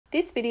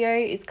This video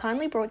is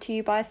kindly brought to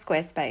you by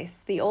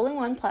Squarespace, the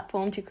all-in-one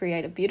platform to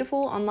create a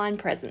beautiful online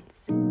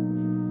presence.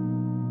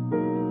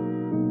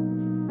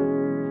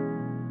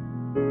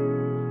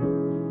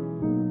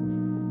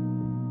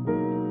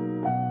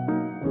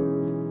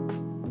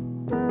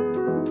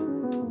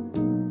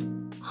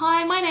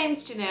 Hi, my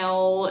name's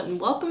Janelle and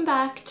welcome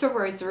back to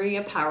Rosery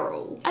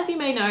Apparel. As you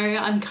may know,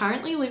 I'm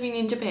currently living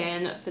in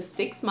Japan for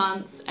 6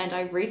 months and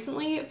I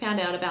recently found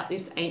out about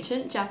this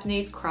ancient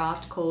Japanese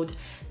craft called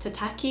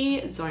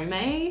Tataki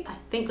Zome. I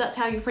think that's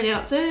how you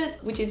pronounce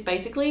it, which is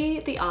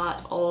basically the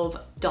art of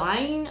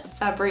dyeing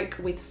fabric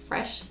with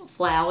fresh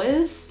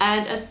flowers.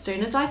 And as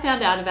soon as I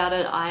found out about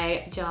it,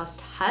 I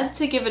just had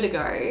to give it a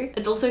go.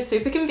 It's also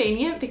super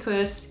convenient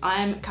because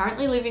I'm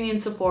currently living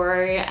in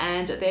Sapporo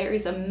and there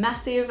is a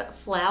massive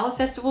flower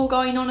festival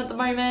going on at the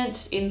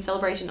moment in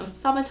celebration of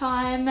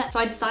summertime. So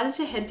I decided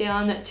to head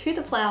down to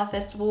the flower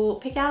festival,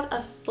 pick out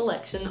a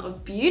selection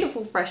of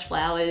beautiful fresh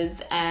flowers,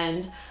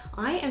 and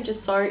I am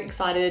just so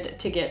excited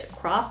to get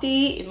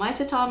crafty in my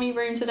tatami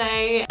room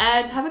today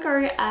and have a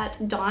go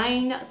at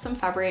dyeing some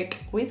fabric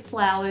with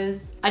flowers.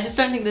 I just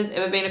don't think there's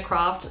ever been a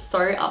craft so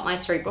up my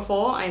street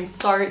before. I'm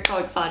so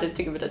excited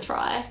to give it a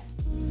try.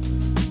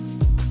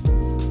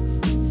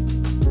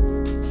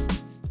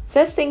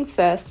 First things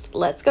first,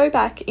 let's go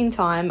back in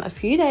time a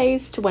few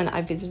days to when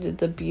I visited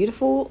the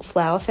beautiful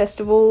flower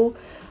festival.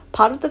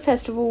 Part of the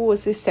festival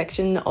was this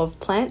section of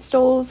plant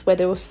stalls where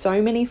there were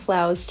so many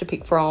flowers to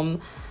pick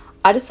from.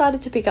 I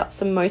decided to pick up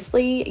some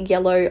mostly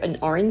yellow and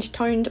orange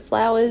toned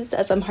flowers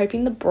as I'm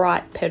hoping the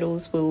bright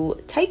petals will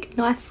take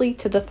nicely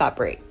to the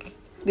fabric.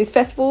 This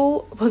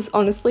festival was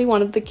honestly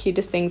one of the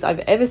cutest things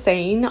I've ever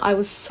seen. I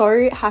was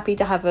so happy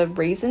to have a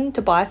reason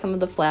to buy some of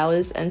the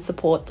flowers and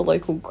support the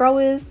local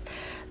growers.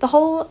 The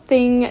whole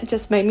thing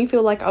just made me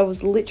feel like I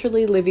was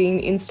literally living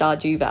in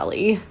Stardew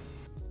Valley.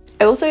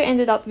 I also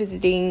ended up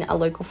visiting a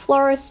local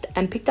florist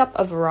and picked up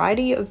a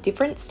variety of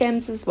different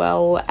stems as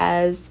well,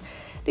 as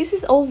this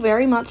is all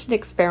very much an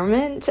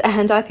experiment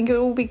and I think it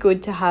will be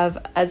good to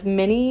have as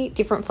many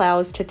different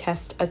flowers to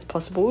test as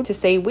possible to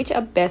see which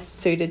are best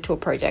suited to a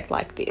project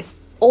like this.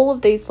 All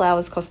of these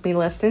flowers cost me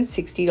less than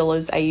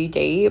 $60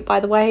 AUD, by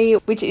the way,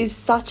 which is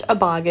such a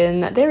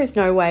bargain. There is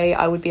no way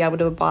I would be able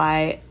to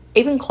buy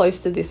even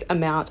close to this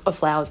amount of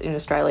flowers in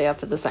Australia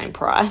for the same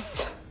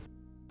price.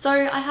 So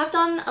I have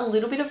done a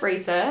little bit of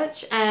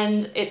research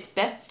and it's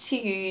best to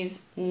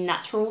use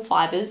natural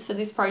fibres for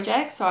this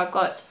project. So I've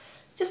got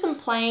just some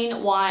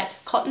plain white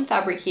cotton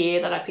fabric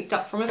here that I picked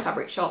up from a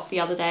fabric shop the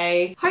other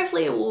day.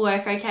 Hopefully it will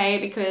work okay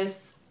because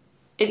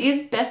it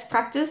is best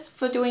practice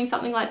for doing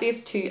something like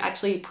this to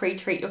actually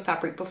pre-treat your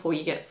fabric before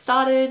you get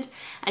started.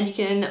 And you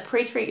can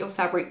pre-treat your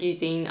fabric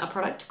using a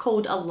product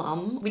called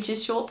alum, which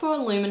is short for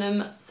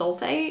aluminum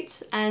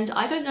sulfate. And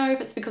I don't know if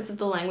it's because of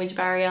the language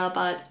barrier,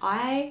 but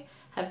I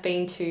have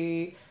been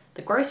to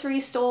the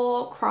grocery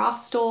store, craft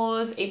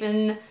stores,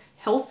 even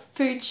health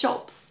food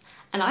shops,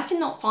 and I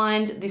cannot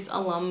find this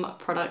alum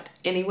product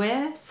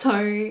anywhere.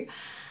 So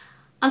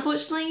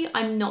unfortunately,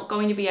 I'm not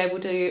going to be able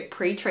to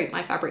pre-treat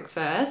my fabric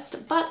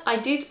first, but I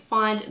did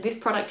find this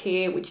product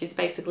here, which is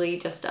basically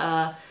just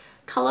a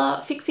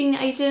color fixing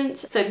agent.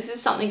 So this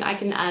is something I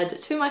can add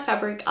to my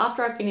fabric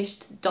after I've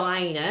finished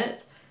dyeing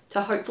it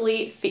to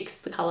hopefully fix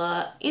the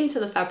color into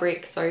the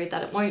fabric so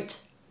that it won't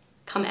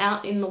come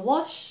out in the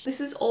wash.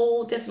 This is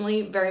all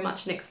definitely very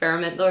much an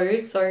experiment though,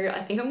 so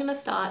I think I'm gonna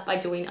start by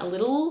doing a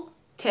little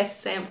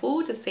test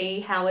sample to see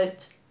how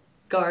it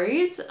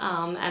goes,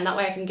 and that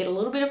way I can get a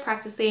little bit of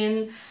practice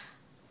in.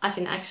 I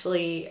can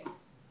actually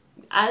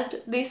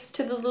add this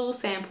to the little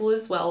sample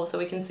as well so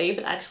we can see if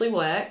it actually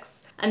works,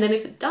 and then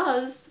if it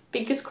does,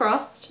 fingers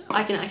crossed,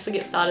 I can actually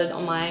get started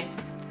on my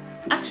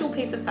actual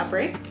piece of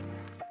fabric.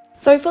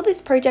 So for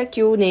this project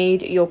you'll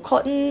need your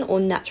cotton or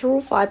natural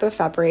fibre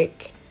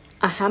fabric,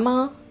 a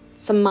hammer,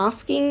 some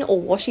masking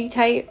or washi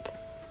tape,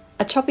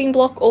 a chopping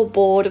block or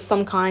board of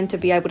some kind to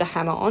be able to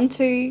hammer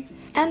onto,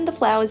 and the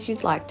flowers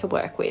you'd like to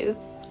work with.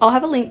 I'll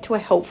have a link to a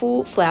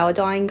helpful flower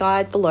dyeing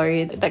guide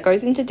below that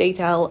goes into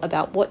detail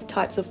about what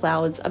types of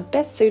flowers are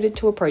best suited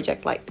to a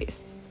project like this.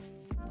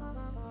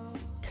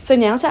 So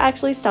now to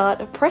actually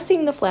start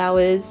pressing the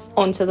flowers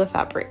onto the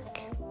fabric.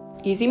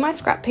 Using my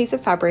scrap piece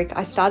of fabric,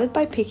 I started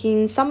by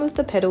picking some of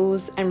the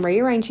petals and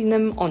rearranging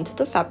them onto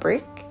the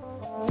fabric.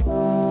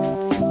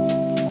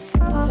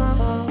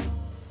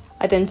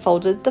 I then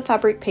folded the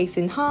fabric piece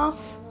in half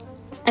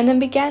and then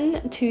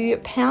began to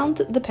pound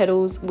the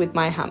petals with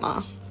my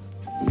hammer.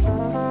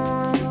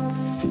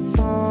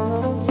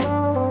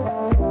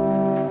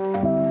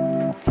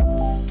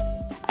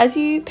 As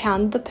you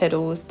pound the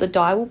petals, the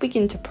dye will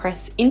begin to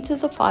press into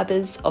the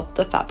fibres of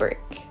the fabric.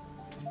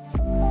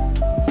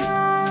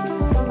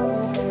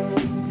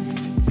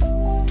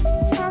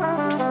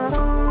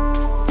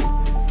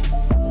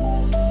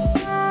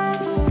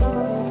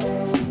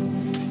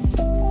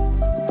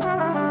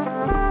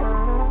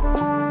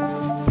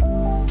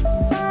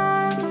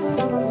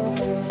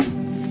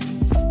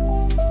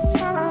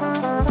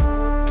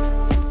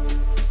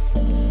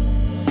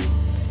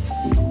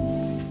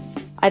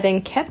 I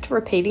then kept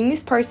repeating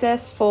this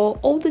process for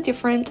all the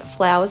different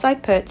flowers I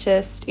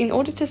purchased in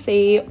order to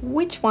see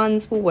which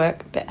ones will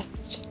work best.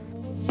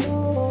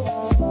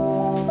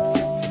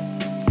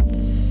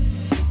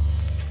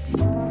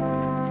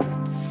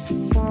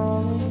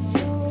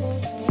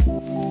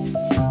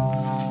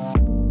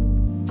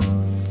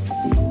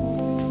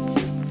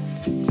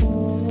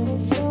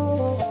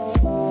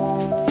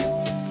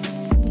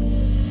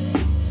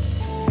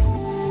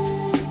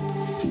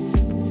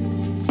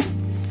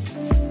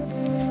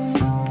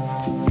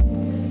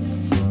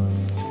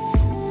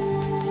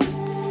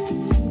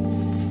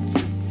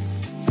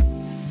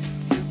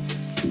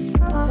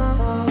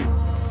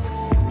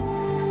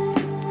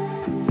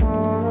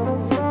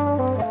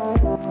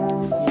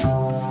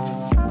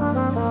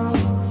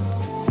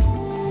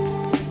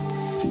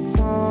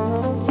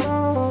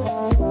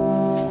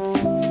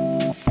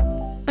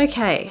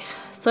 Okay,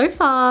 so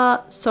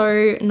far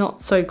so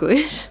not so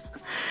good.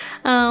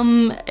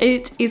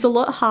 It is a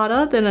lot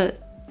harder than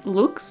it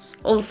looks.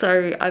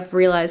 Also, I've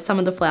realized some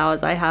of the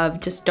flowers I have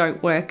just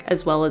don't work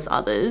as well as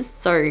others.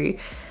 So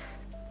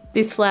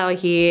this flower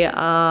here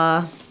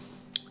are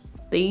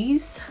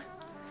these,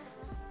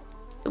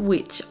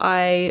 which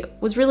I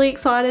was really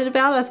excited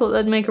about. I thought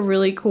they'd make a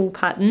really cool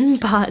pattern,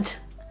 but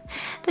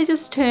they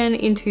just turn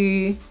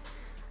into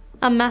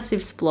a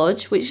massive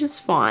splodge, which is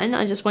fine.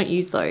 I just won't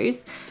use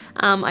those.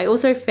 I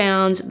also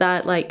found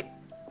that like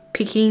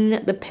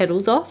picking the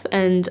petals off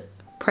and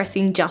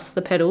pressing just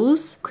the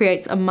petals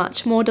creates a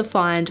much more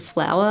defined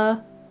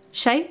flower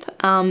shape.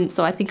 So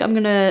I think I'm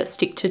gonna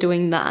stick to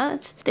doing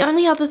that. The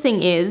only other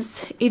thing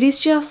is, it is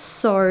just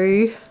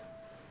so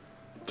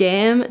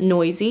damn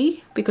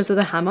noisy because of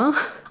the hammer.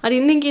 I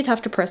didn't think you'd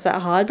have to press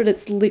that hard, but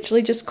it's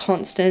literally just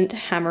constant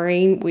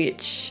hammering,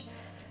 which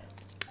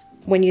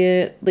when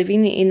you're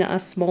living in a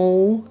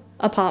small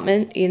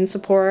apartment in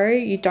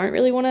Sapporo, you don't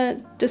really want to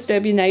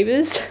disturb your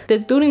neighbours.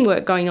 There's building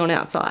work going on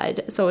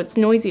outside, so it's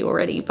noisy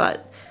already,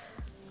 but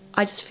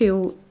I just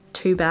feel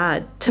too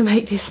bad to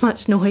make this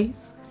much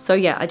noise. So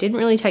yeah, I didn't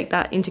really take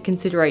that into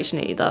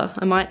consideration either.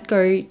 I might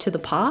go to the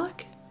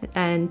park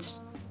and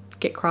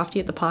get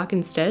crafty at the park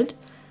instead.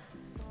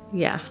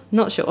 Yeah,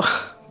 not sure.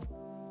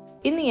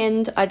 In the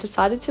end, I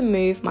decided to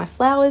move my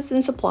flowers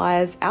and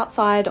supplies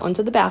outside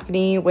onto the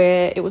balcony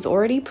where it was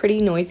already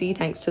pretty noisy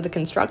thanks to the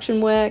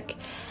construction work.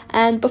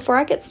 And before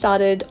I get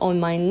started on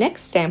my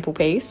next sample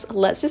piece,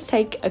 let's just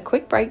take a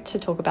quick break to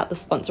talk about the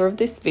sponsor of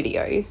this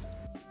video.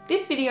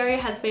 This video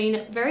has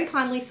been very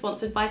kindly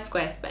sponsored by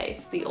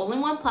Squarespace, the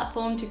all-in-one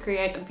platform to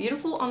create a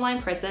beautiful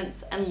online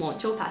presence and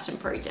launch your passion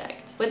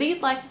project. Whether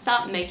you'd like to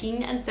start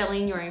making and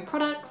selling your own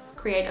products,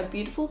 create a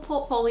beautiful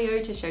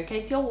portfolio to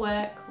showcase your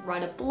work,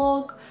 write a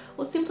blog,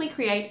 or simply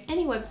create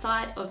any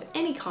website of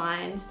any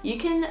kind, you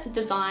can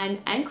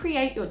design and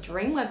create your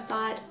dream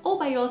website all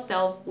by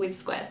yourself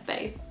with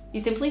Squarespace. You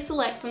simply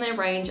select from their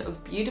range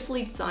of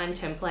beautifully designed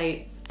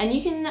templates, and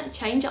you can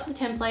change up the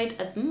template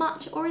as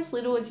much or as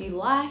little as you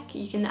like.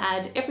 You can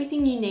add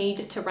everything you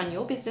need to run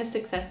your business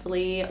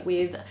successfully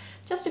with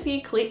just a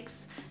few clicks.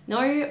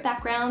 No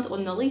background or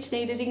knowledge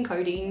needed in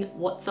coding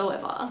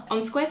whatsoever.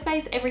 On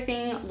Squarespace,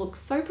 everything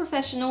looks so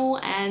professional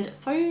and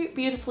so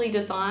beautifully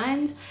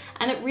designed,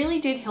 and it really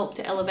did help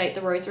to elevate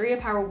the Rosery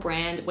Apparel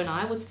brand when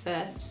I was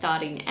first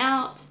starting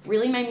out.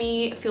 Really made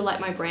me feel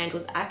like my brand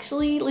was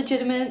actually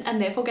legitimate,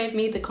 and therefore gave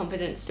me the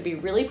confidence to be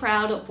really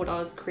proud of what I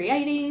was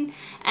creating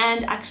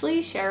and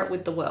actually share it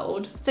with the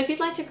world. So if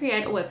you'd like to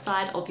create a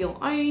website of your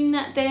own,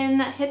 then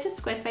head to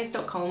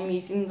squarespace.com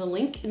using the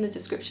link in the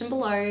description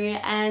below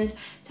and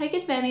take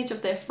advantage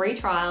of their free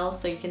trial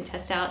so you can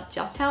test out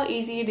just how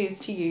easy it is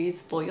to use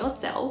for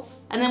yourself.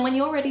 And then when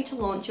you're ready to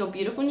launch your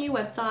beautiful new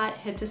website,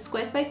 head to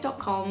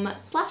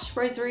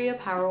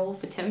squarespace.com/roseryapparel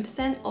for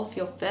 10% off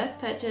your first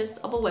purchase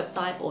of a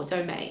website or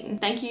domain.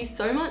 Thank you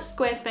so much,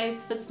 Squarespace,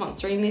 for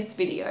sponsoring this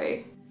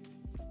video.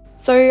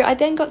 So I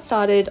then got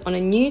started on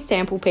a new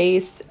sample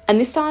piece, and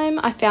this time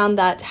I found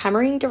that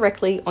hammering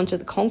directly onto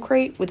the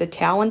concrete with a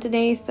towel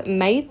underneath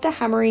made the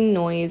hammering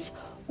noise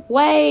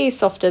way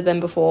softer than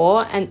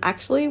before and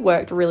actually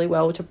worked really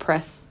well to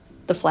press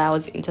the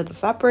flowers into the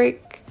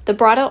fabric. The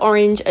brighter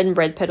orange and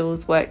red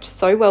petals worked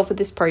so well for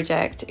this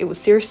project. It was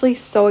seriously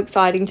so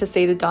exciting to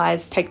see the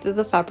dyes take to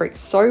the fabric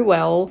so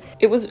well.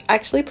 It was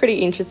actually pretty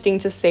interesting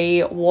to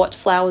see what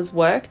flowers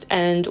worked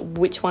and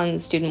which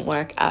ones didn't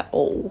work at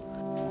all.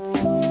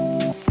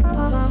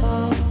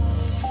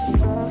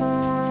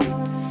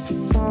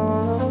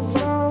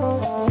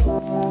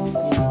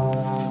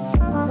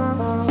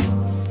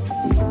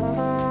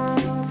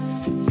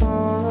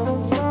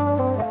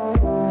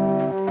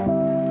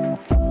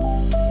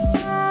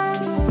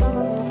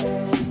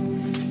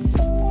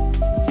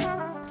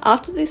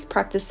 After this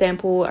practice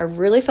sample, I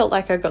really felt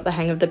like I got the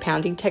hang of the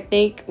pounding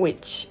technique,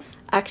 which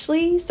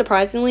actually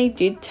surprisingly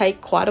did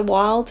take quite a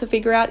while to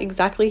figure out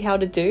exactly how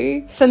to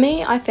do. For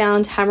me, I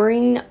found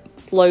hammering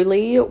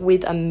slowly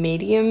with a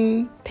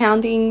medium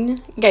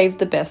pounding gave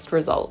the best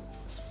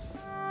results.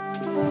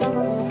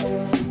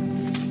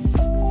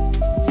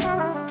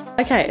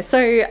 Okay,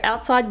 so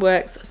outside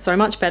works so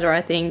much better,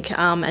 I think,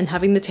 and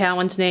having the towel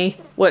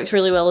underneath works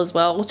really well as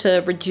well to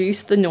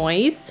reduce the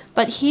noise.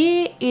 But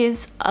here is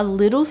a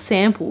little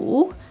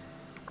sample.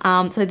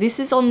 So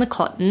this is on the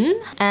cotton,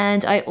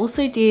 and I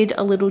also did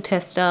a little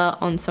tester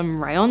on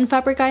some rayon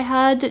fabric I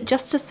had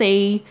just to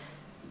see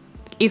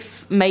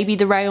if maybe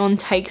the rayon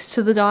takes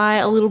to the dye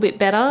a little bit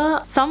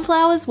better. Some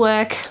flowers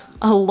work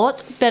a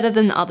lot better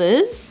than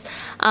others.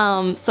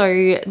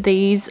 So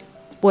these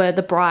were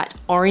the bright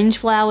orange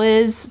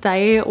flowers.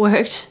 They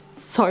worked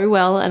so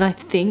well, and I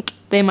think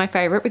they're my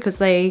favorite because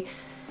they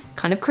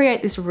kind of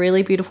create this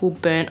really beautiful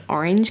burnt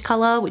orange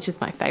color, which is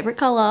my favorite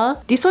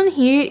color. This one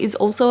here is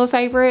also a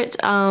favorite.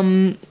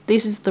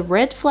 This is the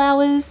red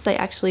flowers. They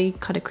actually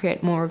kind of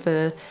create more of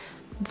a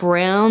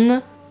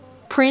brown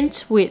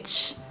print,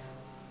 which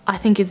I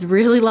think is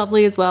really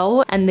lovely as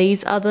well. And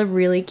these are the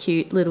really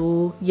cute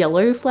little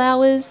yellow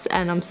flowers,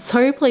 and I'm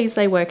so pleased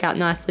they work out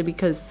nicely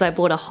because I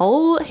bought a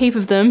whole heap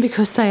of them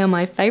because they are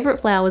my favorite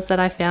flowers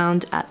that I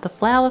found at the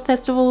flower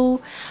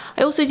festival.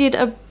 I also did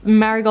a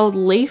marigold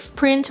leaf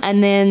print,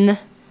 and then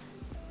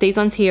these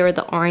ones here are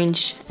the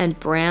orange and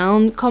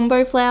brown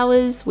combo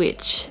flowers,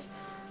 which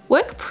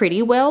work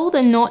pretty well.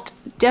 They're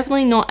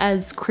definitely not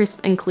as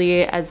crisp and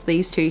clear as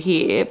these two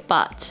here,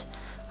 but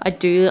I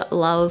do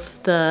love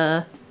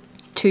the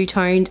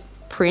two-toned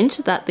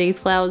print that these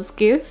flowers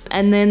give.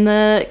 And then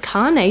the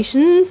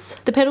carnations,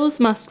 the petals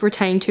must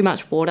retain too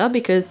much water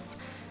because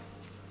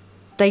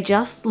they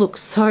just look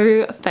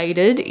so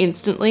faded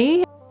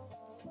instantly.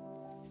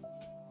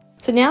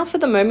 So now for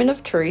the moment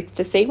of truth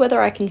to see whether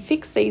I can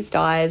fix these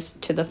dyes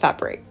to the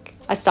fabric.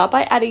 I start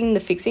by adding the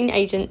fixing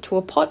agent to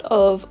a pot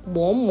of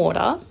warm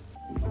water.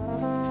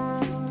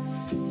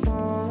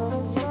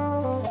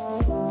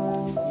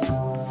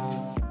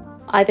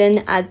 I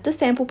then add the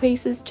sample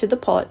pieces to the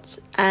pot,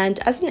 and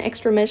as an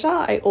extra measure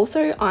I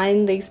also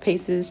iron these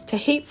pieces to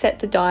heat set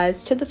the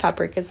dyes to the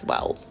fabric as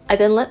well. I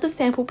then let the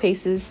sample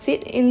pieces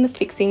sit in the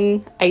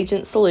fixing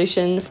agent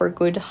solution for a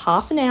good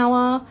half an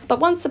hour,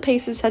 but once the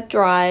pieces had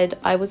dried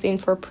I was in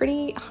for a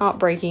pretty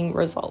heartbreaking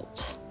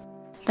result.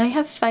 They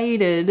have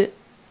faded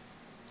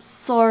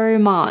so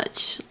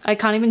much. I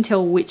can't even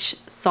tell which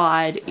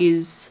side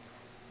is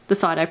the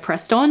side I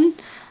pressed on.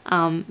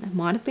 It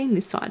might have been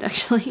this side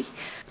actually.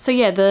 So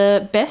yeah,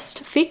 the best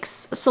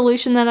fix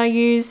solution that I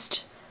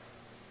used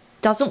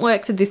doesn't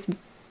work for this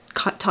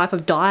type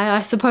of dye,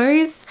 I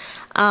suppose,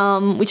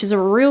 which is a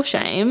real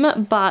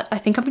shame, but I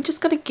think I'm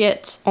just gonna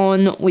get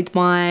on with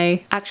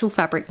my actual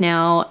fabric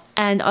now,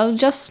 and I'll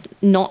just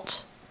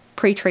not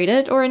pre-treat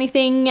it or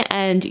anything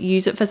and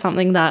use it for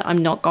something that I'm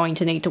not going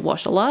to need to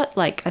wash a lot.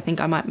 Like I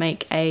think I might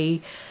make a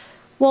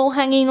wall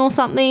hanging or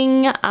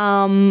something,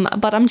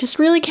 but I'm just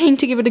really keen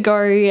to give it a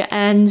go,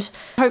 and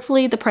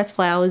hopefully the pressed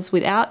flowers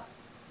without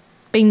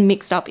being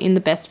mixed up in the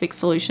best fix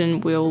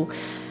solution will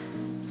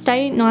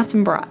stay nice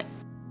and bright.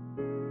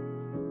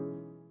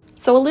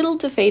 So a little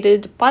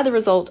defeated by the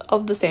result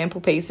of the sample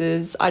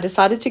pieces, I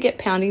decided to get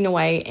pounding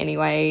away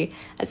anyway,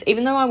 as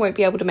even though I won't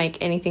be able to make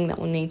anything that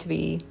will need to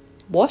be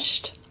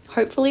washed,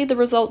 hopefully the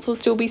results will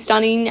still be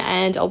stunning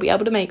and I'll be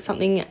able to make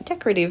something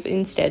decorative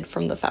instead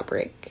from the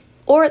fabric.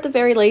 Or at the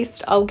very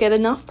least, I'll get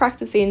enough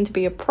practice in to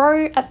be a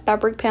pro at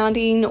fabric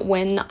pounding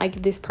when I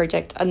give this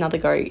project another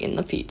go in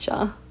the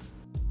future.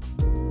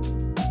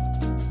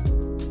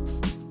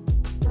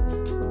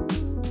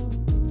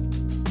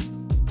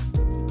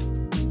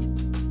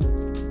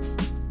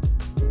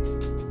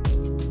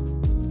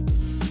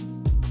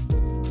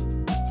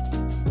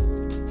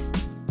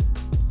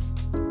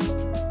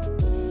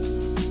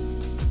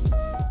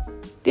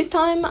 This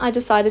time I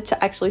decided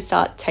to actually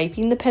start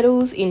taping the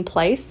petals in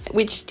place,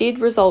 which did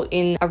result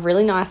in a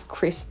really nice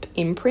crisp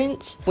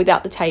imprint.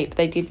 Without the tape,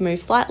 they did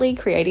move slightly,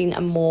 creating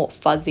a more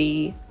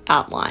fuzzy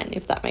outline,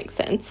 if that makes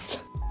sense.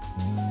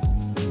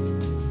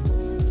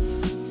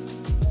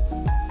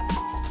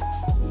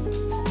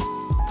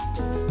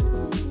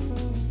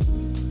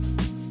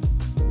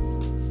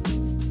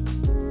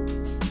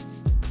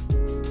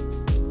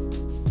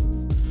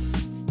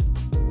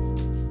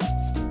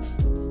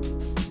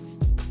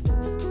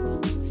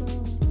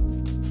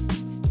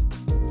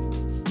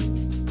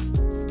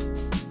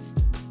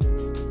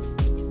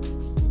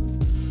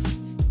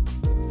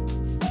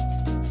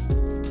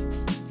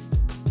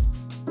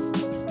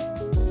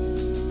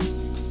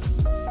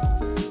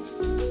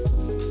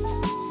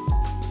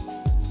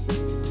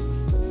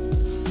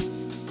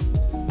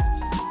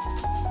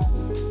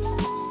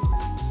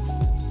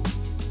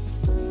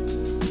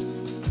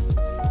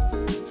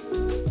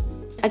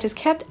 I just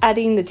kept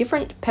adding the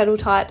different petal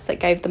types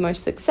that gave the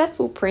most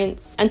successful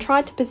prints and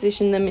tried to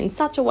position them in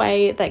such a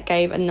way that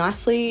gave a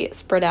nicely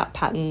spread out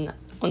pattern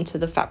onto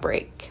the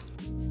fabric.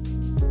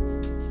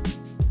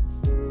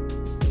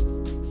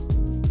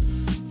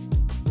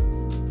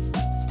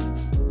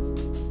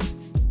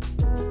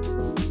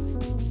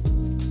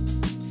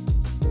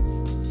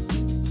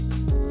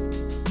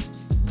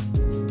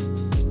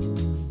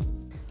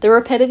 The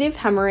repetitive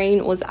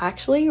hammering was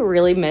actually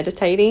really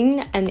meditating,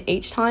 and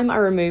each time I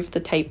removed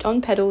the taped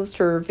on petals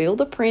to reveal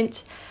the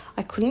print,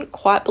 I couldn't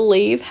quite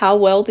believe how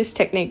well this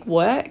technique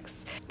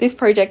works. This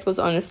project was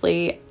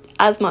honestly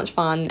as much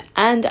fun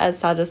and as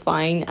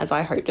satisfying as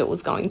I hoped it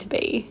was going to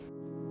be.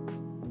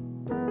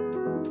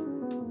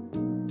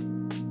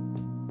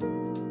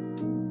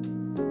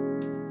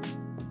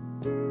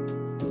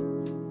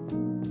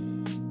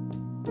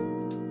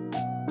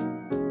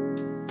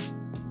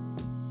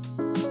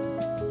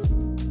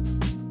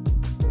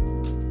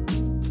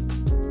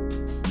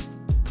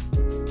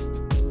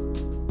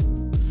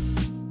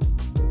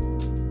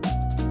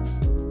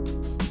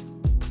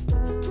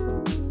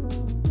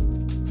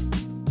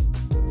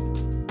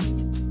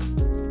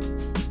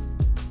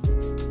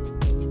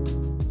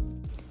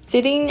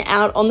 Sitting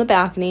out on the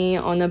balcony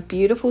on a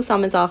beautiful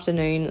summer's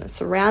afternoon,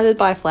 surrounded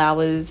by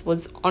flowers,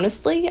 was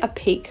honestly a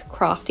peak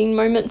crafting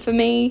moment for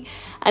me,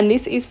 and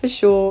this is for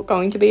sure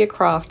going to be a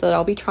craft that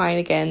I'll be trying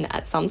again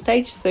at some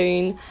stage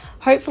soon,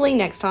 hopefully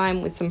next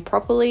time with some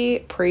properly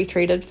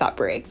pre-treated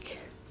fabric.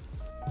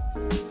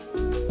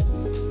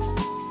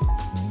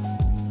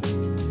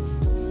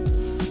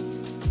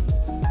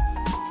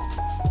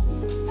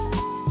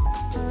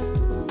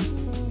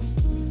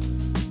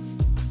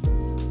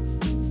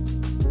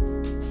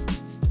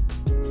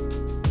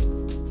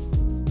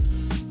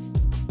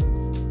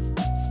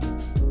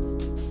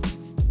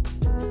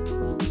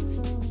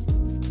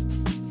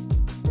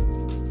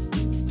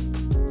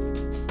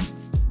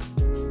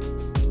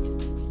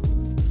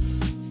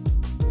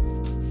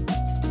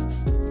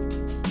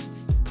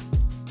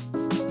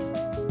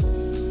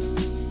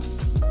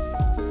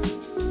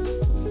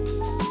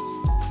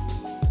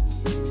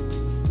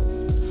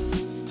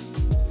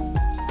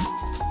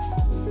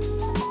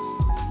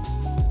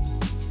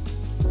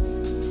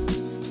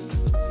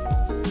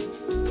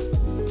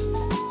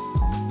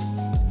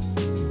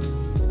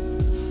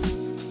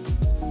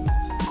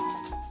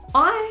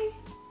 I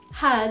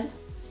had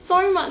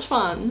so much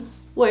fun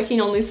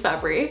working on this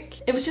fabric.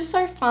 It was just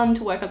so fun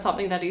to work on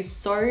something that is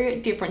so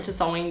different to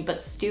sewing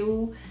but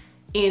still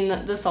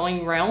in the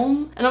sewing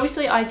realm. And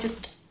obviously I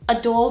just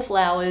adore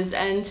flowers,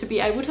 and to be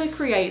able to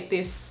create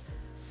this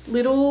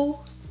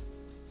little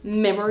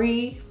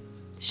memory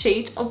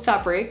sheet of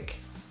fabric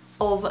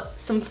of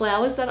some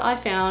flowers that I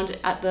found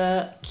at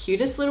the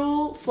cutest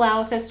little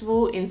flower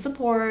festival in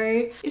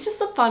Sapporo. It's just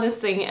the funnest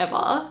thing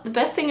ever. The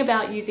best thing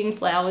about using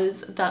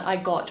flowers that I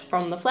got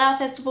from the flower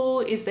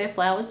festival is they're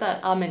flowers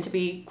that are meant to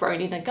be grown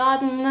in a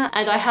garden,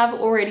 and I have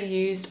already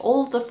used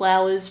all of the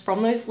flowers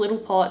from those little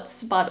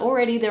pots, but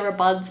already there are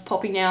buds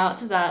popping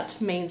out.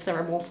 That means there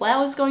are more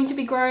flowers going to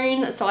be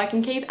grown, so I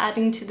can keep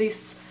adding to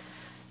this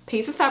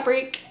piece of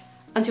fabric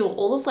until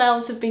all the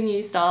flowers have been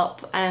used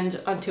up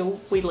and until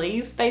we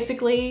leave,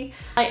 basically.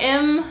 I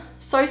am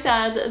so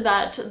sad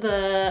that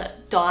the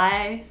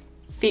dye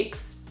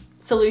fix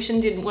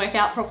solution didn't work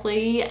out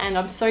properly, and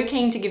I'm so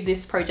keen to give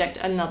this project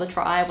another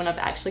try when I've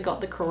actually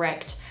got the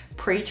correct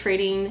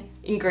pre-treating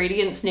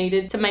ingredients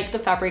needed to make the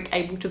fabric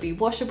able to be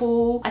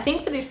washable. I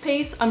think for this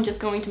piece I'm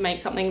just going to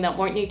make something that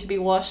won't need to be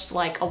washed,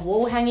 like a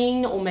wall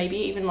hanging or maybe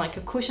even like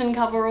a cushion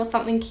cover or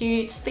something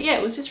cute. But yeah,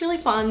 it was just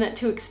really fun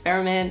to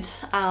experiment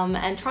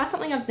and try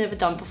something I've never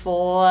done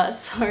before.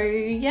 So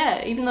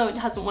yeah, even though it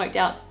hasn't worked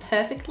out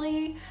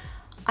perfectly,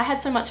 I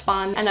had so much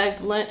fun, and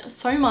I've learnt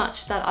so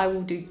much that I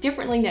will do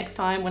differently next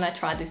time when I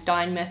try this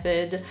dyeing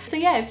method. So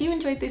yeah, if you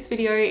enjoyed this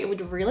video, it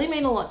would really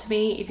mean a lot to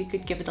me if you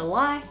could give it a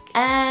like,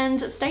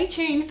 and stay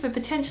tuned for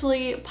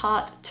potentially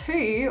part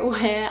 2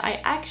 where I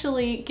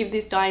actually give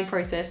this dyeing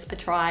process a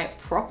try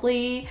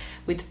properly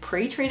with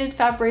pre-treated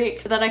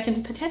fabric so that I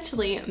can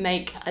potentially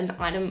make an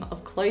item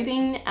of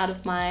clothing out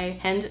of my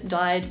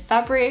hand-dyed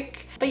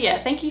fabric. But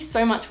yeah, thank you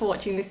so much for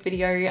watching this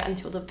video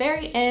until the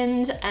very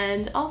end,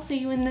 and I'll see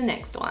you in the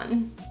next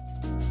one.